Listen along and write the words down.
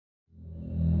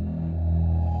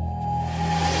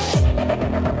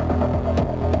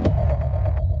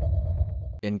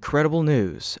Incredible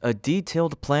news! A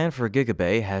detailed plan for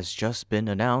GigaBay has just been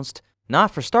announced, not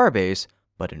for Starbase,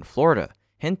 but in Florida,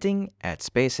 hinting at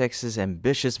SpaceX's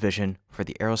ambitious vision for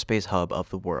the aerospace hub of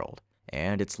the world.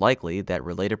 And it's likely that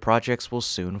related projects will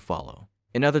soon follow.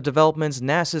 In other developments,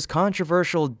 NASA's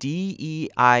controversial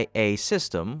DEIA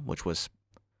system,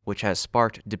 which has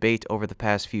sparked debate over the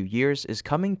past few years, is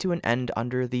coming to an end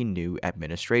under the new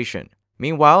administration.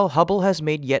 Meanwhile, Hubble has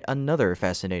made yet another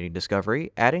fascinating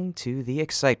discovery, adding to the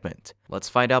excitement. Let's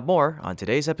find out more on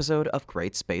today's episode of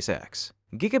Great SpaceX.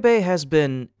 GigaBay has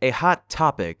been a hot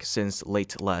topic since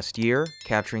late last year,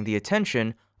 capturing the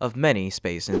attention of many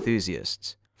space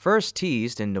enthusiasts. First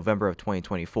teased in November of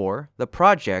 2024, the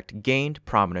project gained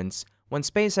prominence when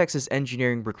SpaceX's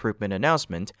engineering recruitment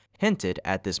announcement hinted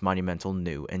at this monumental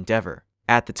new endeavor.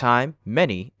 At the time,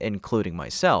 many, including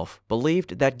myself,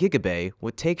 believed that GigaBay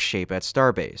would take shape at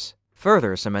Starbase,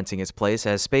 further cementing its place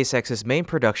as SpaceX's main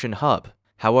production hub.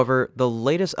 However, the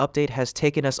latest update has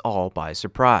taken us all by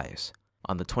surprise.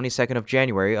 On the 22nd of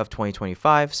January of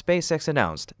 2025, SpaceX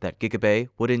announced that GigaBay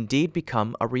would indeed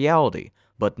become a reality,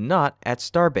 but not at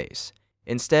Starbase.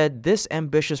 Instead, this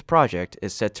ambitious project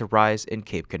is set to rise in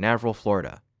Cape Canaveral,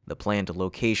 Florida. The planned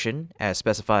location, as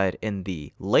specified in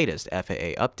the latest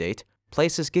FAA update,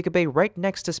 places GigaBay right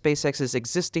next to SpaceX's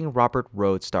existing Robert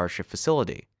Road Starship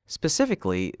facility.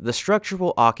 Specifically, the structure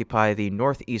will occupy the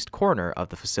northeast corner of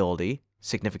the facility,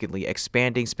 significantly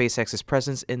expanding SpaceX's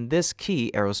presence in this key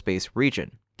aerospace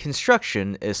region.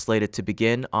 Construction is slated to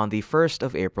begin on the 1st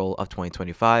of April of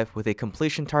 2025 with a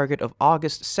completion target of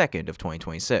August 2nd of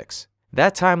 2026.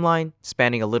 That timeline,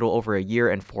 spanning a little over a year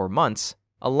and 4 months,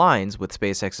 aligns with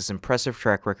SpaceX's impressive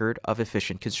track record of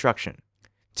efficient construction.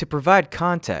 To provide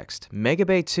context,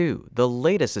 GigaBay 2, the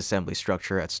latest assembly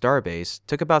structure at Starbase,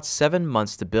 took about 7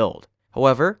 months to build.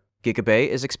 However, GigaBay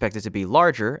is expected to be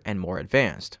larger and more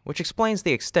advanced, which explains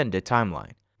the extended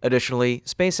timeline. Additionally,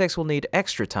 SpaceX will need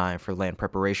extra time for land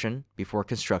preparation before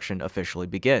construction officially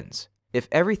begins. If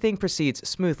everything proceeds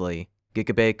smoothly,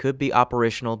 GigaBay could be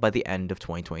operational by the end of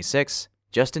 2026,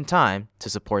 just in time to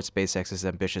support SpaceX's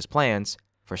ambitious plans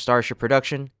for Starship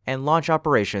production and launch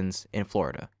operations in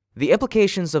Florida. The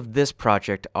implications of this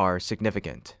project are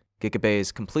significant.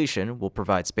 GigaBay's completion will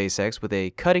provide SpaceX with a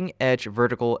cutting-edge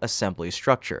vertical assembly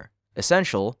structure,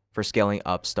 essential for scaling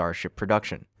up Starship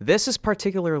production. This is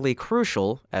particularly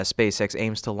crucial as SpaceX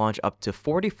aims to launch up to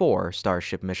 44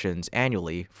 Starship missions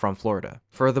annually from Florida.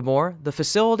 Furthermore, the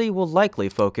facility will likely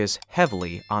focus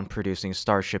heavily on producing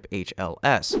Starship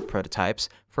HLS prototypes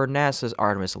for NASA's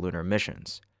Artemis lunar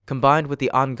missions. Combined with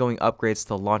the ongoing upgrades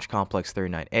to Launch Complex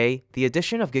 39A, the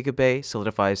addition of GigaBay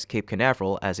solidifies Cape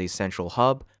Canaveral as a central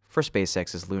hub for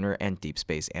SpaceX's lunar and deep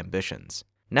space ambitions.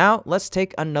 Now, let's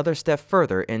take another step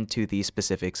further into the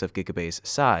specifics of GigaBay's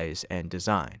size and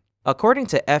design. According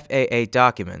to FAA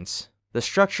documents, the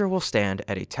structure will stand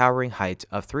at a towering height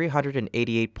of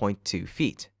 388.2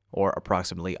 feet, or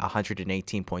approximately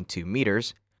 118.2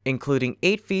 meters, including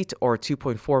 8 feet or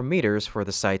 2.4 meters for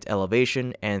the site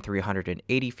elevation and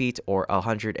 380 feet or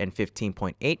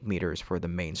 115.8 meters for the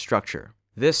main structure.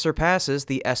 This surpasses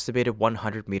the estimated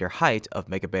 100-meter height of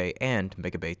GigaBay and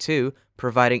GigaBay 2,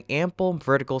 providing ample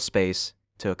vertical space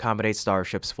to accommodate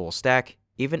Starship's full stack,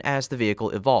 even as the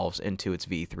vehicle evolves into its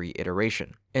V3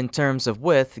 iteration. In terms of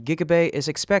width, GigaBay is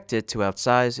expected to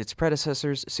outsize its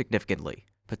predecessors significantly,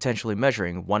 potentially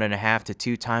measuring 1.5 to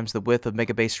 2 times the width of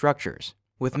GigaBay structures.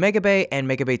 With GigaBay and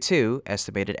GigaBay 2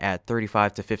 estimated at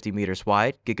 35 to 50 meters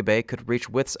wide, GigaBay could reach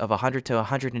widths of 100 to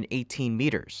 118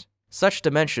 meters. Such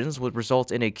dimensions would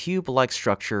result in a cube-like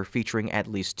structure featuring at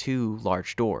least 2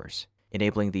 large doors,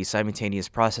 enabling the simultaneous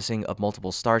processing of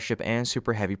multiple Starship and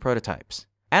Super Heavy prototypes.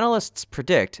 Analysts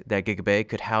predict that GigaBay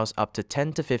could house up to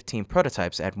 10 to 15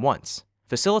 prototypes at once,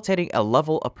 facilitating a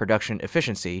level of production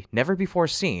efficiency never before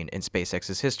seen in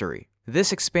SpaceX's history.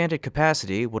 This expanded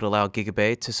capacity would allow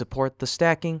GigaBay to support the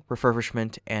stacking,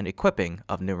 refurbishment, and equipping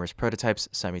of numerous prototypes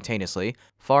simultaneously,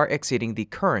 far exceeding the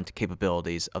current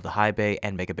capabilities of the high bay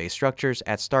and megabay structures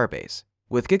at Starbase.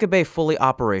 With GigaBay fully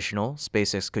operational,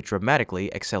 SpaceX could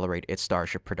dramatically accelerate its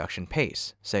Starship production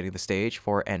pace, setting the stage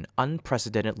for an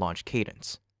unprecedented launch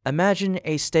cadence. Imagine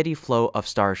a steady flow of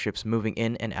Starships moving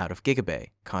in and out of GigaBay,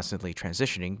 constantly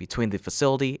transitioning between the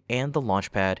facility and the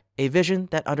launch pad, a vision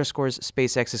that underscores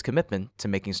SpaceX's commitment to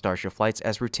making Starship flights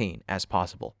as routine as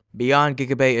possible. Beyond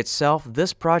GigaBay itself,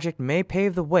 this project may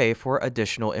pave the way for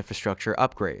additional infrastructure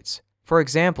upgrades. For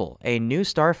example, a new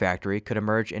Star Factory could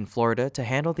emerge in Florida to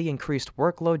handle the increased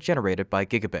workload generated by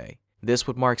GigaBay. This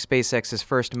would mark SpaceX's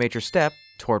first major step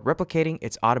toward replicating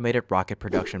its automated rocket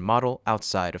production model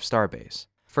outside of Starbase.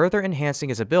 Further enhancing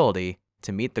its ability,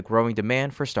 to meet the growing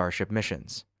demand for Starship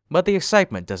missions. But the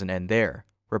excitement doesn't end there.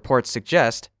 Reports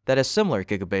suggest that a similar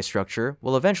GigaBay structure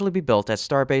will eventually be built at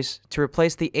Starbase to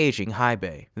replace the aging high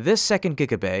bay. This second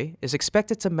GigaBay is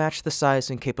expected to match the size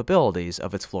and capabilities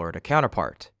of its Florida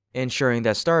counterpart, ensuring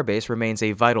that Starbase remains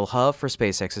a vital hub for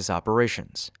SpaceX's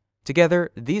operations. Together,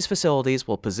 these facilities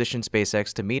will position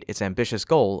SpaceX to meet its ambitious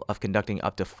goal of conducting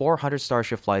up to 400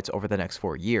 Starship flights over the next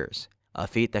 4 years, a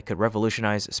feat that could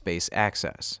revolutionize space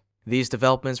access. These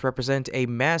developments represent a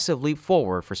massive leap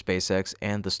forward for SpaceX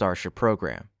and the Starship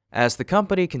program. As the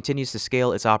company continues to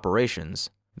scale its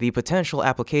operations, the potential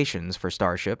applications for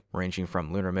Starship, ranging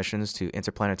from lunar missions to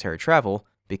interplanetary travel,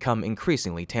 become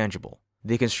increasingly tangible.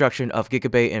 The construction of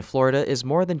GigaBay in Florida is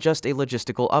more than just a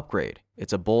logistical upgrade.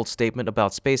 It's a bold statement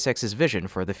about SpaceX's vision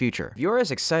for the future. If you're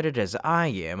as excited as I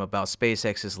am about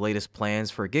SpaceX's latest plans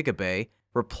for GigaBay,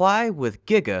 reply with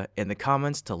Giga in the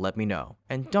comments to let me know.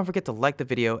 And don't forget to like the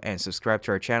video and subscribe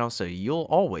to our channel so you'll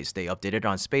always stay updated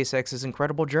on SpaceX's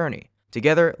incredible journey.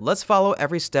 Together, let's follow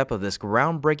every step of this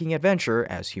groundbreaking adventure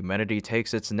as humanity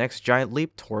takes its next giant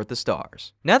leap toward the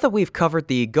stars. Now that we've covered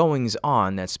the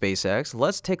goings-on at SpaceX,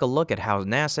 let's take a look at how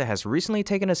NASA has recently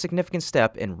taken a significant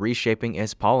step in reshaping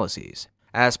its policies.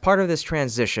 As part of this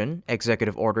transition,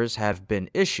 executive orders have been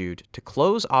issued to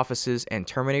close offices and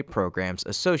terminate programs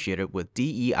associated with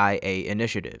DEIA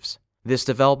initiatives. This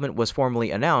development was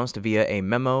formally announced via a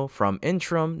memo from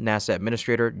interim NASA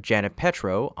Administrator Janet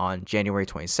Petro on January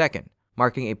 22nd,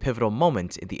 marking a pivotal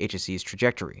moment in the agency's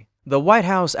trajectory. The White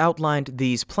House outlined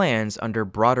these plans under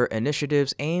broader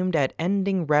initiatives aimed at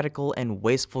ending radical and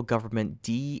wasteful government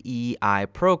DEI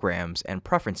programs and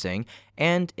preferencing,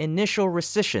 and initial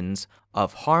rescissions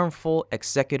of harmful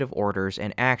executive orders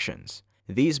and actions.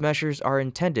 These measures are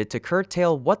intended to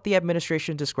curtail what the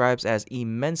administration describes as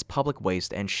immense public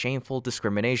waste and shameful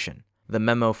discrimination. The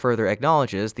memo further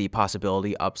acknowledges the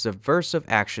possibility of subversive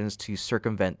actions to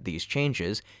circumvent these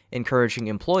changes, encouraging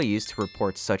employees to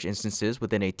report such instances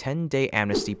within a 10-day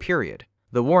amnesty period.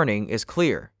 The warning is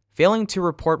clear. Failing to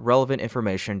report relevant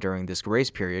information during this grace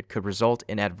period could result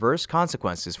in adverse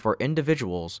consequences for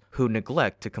individuals who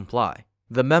neglect to comply.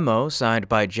 The memo, signed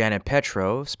by Janet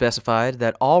Petro, specified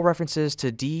that all references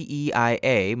to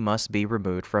DEIA must be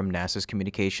removed from NASA's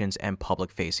communications and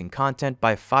public-facing content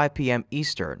by 5 p.m.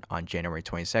 Eastern on January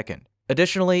 22nd.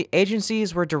 Additionally,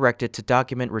 agencies were directed to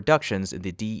document reductions in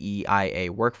the DEIA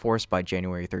workforce by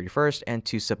January 31st and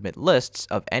to submit lists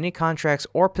of any contracts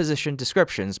or position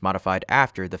descriptions modified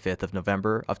after the 5th of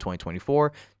November of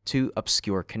 2024 to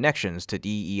obscure connections to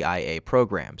DEIA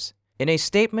programs. In a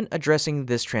statement addressing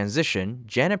this transition,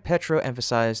 Janet Petro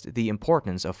emphasized the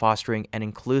importance of fostering an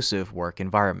inclusive work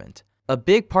environment. A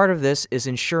big part of this is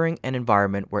ensuring an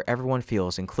environment where everyone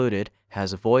feels included,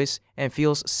 has a voice, and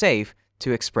feels safe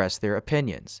to express their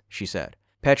opinions, she said.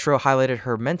 Petro highlighted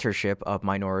her mentorship of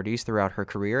minorities throughout her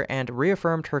career and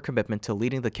reaffirmed her commitment to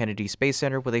leading the Kennedy Space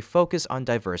Center with a focus on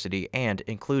diversity and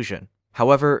inclusion.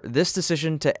 However, this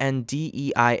decision to end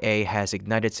DEIA has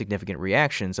ignited significant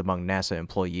reactions among NASA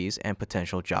employees and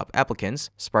potential job applicants,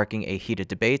 sparking a heated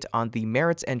debate on the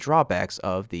merits and drawbacks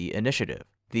of the initiative.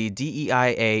 The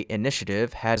DEIA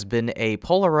initiative has been a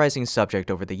polarizing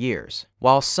subject over the years.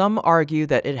 While some argue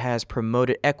that it has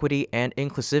promoted equity and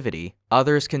inclusivity,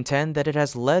 others contend that it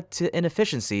has led to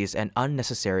inefficiencies and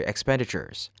unnecessary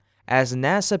expenditures. As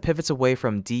NASA pivots away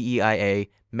from DEIA,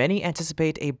 many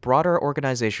anticipate a broader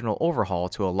organizational overhaul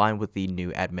to align with the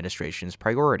new administration's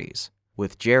priorities.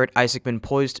 With Jared Isaacman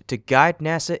poised to guide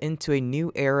NASA into a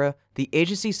new era, the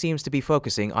agency seems to be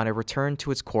focusing on a return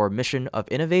to its core mission of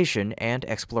innovation and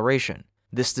exploration.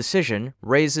 This decision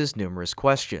raises numerous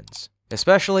questions,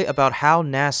 especially about how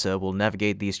NASA will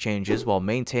navigate these changes while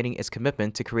maintaining its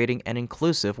commitment to creating an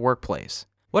inclusive workplace.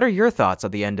 What are your thoughts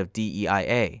on the end of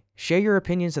DEIA? Share your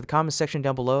opinions in the comment section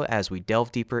down below as we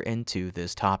delve deeper into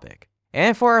this topic.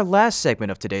 And for our last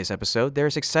segment of today's episode,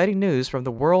 there's exciting news from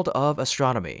the world of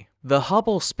astronomy. The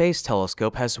Hubble Space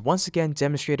Telescope has once again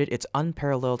demonstrated its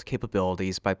unparalleled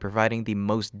capabilities by providing the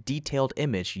most detailed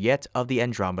image yet of the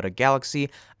Andromeda Galaxy,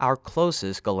 our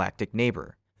closest galactic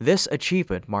neighbor. This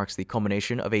achievement marks the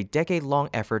culmination of a decade-long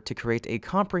effort to create a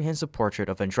comprehensive portrait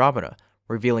of Andromeda,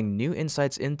 revealing new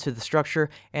insights into the structure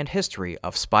and history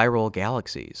of spiral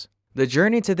galaxies. The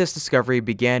journey to this discovery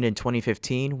began in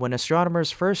 2015 when astronomers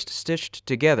first stitched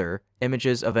together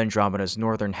images of Andromeda's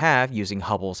northern half using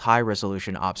Hubble's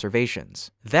high-resolution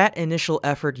observations. That initial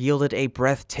effort yielded a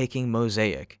breathtaking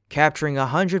mosaic, capturing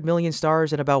 100 million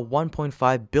stars and about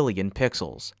 1.5 billion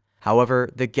pixels. However,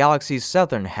 the galaxy's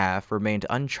southern half remained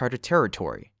uncharted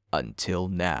territory. Until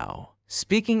now.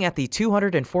 Speaking at the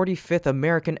 245th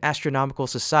American Astronomical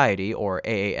Society, or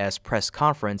AAS, press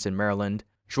conference in Maryland,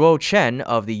 Zhuo Chen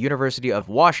of the University of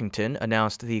Washington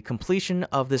announced the completion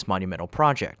of this monumental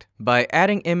project. By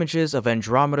adding images of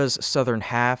Andromeda's southern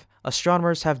half,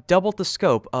 astronomers have doubled the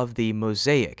scope of the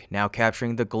mosaic, now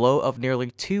capturing the glow of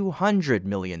nearly 200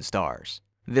 million stars.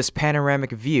 This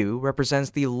panoramic view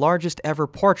represents the largest ever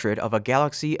portrait of a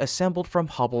galaxy assembled from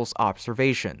Hubble's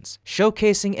observations,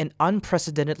 showcasing an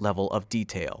unprecedented level of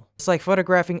detail. It's like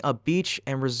photographing a beach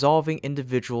and resolving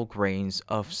individual grains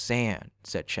of sand,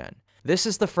 said Chen. This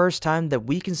is the first time that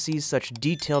we can see such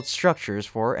detailed structures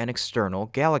for an external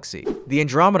galaxy. The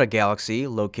Andromeda Galaxy,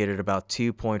 located about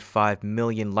 2.5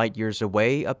 million light-years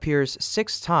away, appears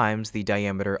 6 times the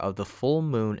diameter of the full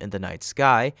moon in the night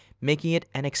sky, making it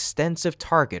an extensive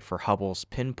target for Hubble's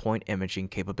pinpoint imaging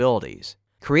capabilities.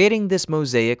 Creating this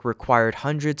mosaic required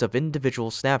hundreds of individual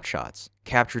snapshots,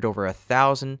 captured over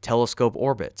 1,000 telescope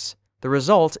orbits. The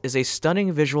result is a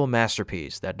stunning visual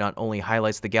masterpiece that not only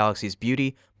highlights the galaxy's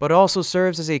beauty, but also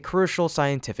serves as a crucial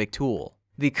scientific tool.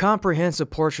 The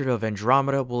comprehensive portrait of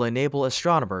Andromeda will enable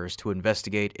astronomers to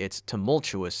investigate its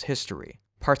tumultuous history,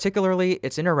 particularly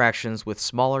its interactions with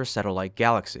smaller satellite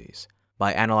galaxies.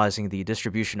 By analyzing the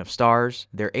distribution of stars,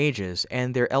 their ages,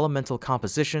 and their elemental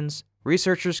compositions,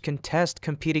 researchers can test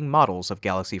competing models of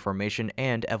galaxy formation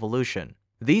and evolution.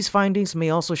 These findings may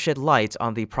also shed light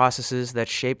on the processes that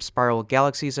shape spiral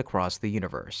galaxies across the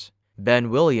universe.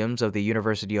 Ben Williams of the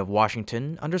University of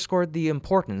Washington underscored the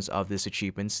importance of this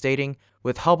achievement, stating,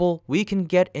 "With Hubble, we can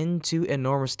get into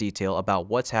enormous detail about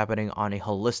what's happening on a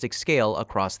holistic scale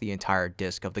across the entire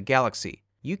disk of the galaxy.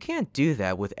 You can't do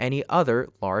that with any other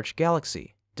large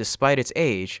galaxy." Despite its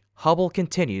age, Hubble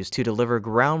continues to deliver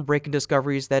groundbreaking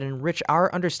discoveries that enrich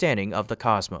our understanding of the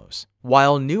cosmos.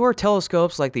 While newer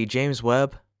telescopes like the James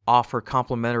Webb offer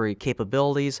complementary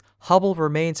capabilities, Hubble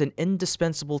remains an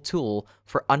indispensable tool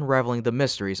for unraveling the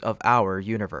mysteries of our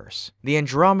universe. The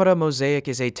Andromeda mosaic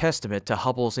is a testament to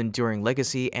Hubble's enduring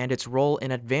legacy and its role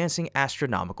in advancing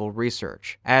astronomical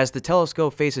research. As the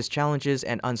telescope faces challenges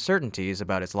and uncertainties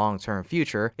about its long-term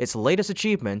future, its latest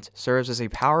achievement serves as a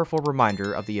powerful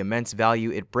reminder of the immense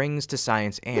value it brings to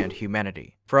science and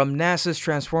humanity. From NASA's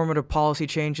transformative policy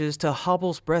changes to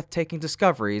Hubble's breathtaking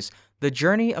discoveries, the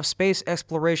journey of space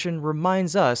exploration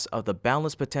reminds us of the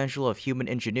boundless potential of human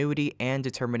ingenuity and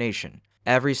determination.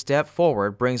 Every step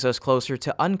forward brings us closer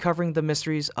to uncovering the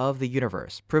mysteries of the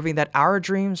universe, proving that our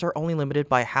dreams are only limited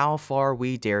by how far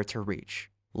we dare to reach.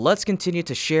 Let's continue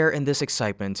to share in this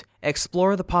excitement,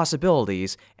 explore the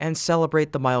possibilities, and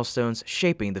celebrate the milestones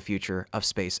shaping the future of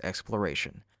space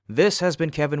exploration. This has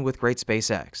been Kevin with Great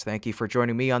SpaceX. Thank you for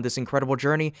joining me on this incredible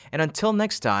journey, and until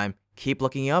next time, keep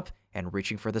looking up and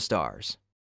reaching for the stars.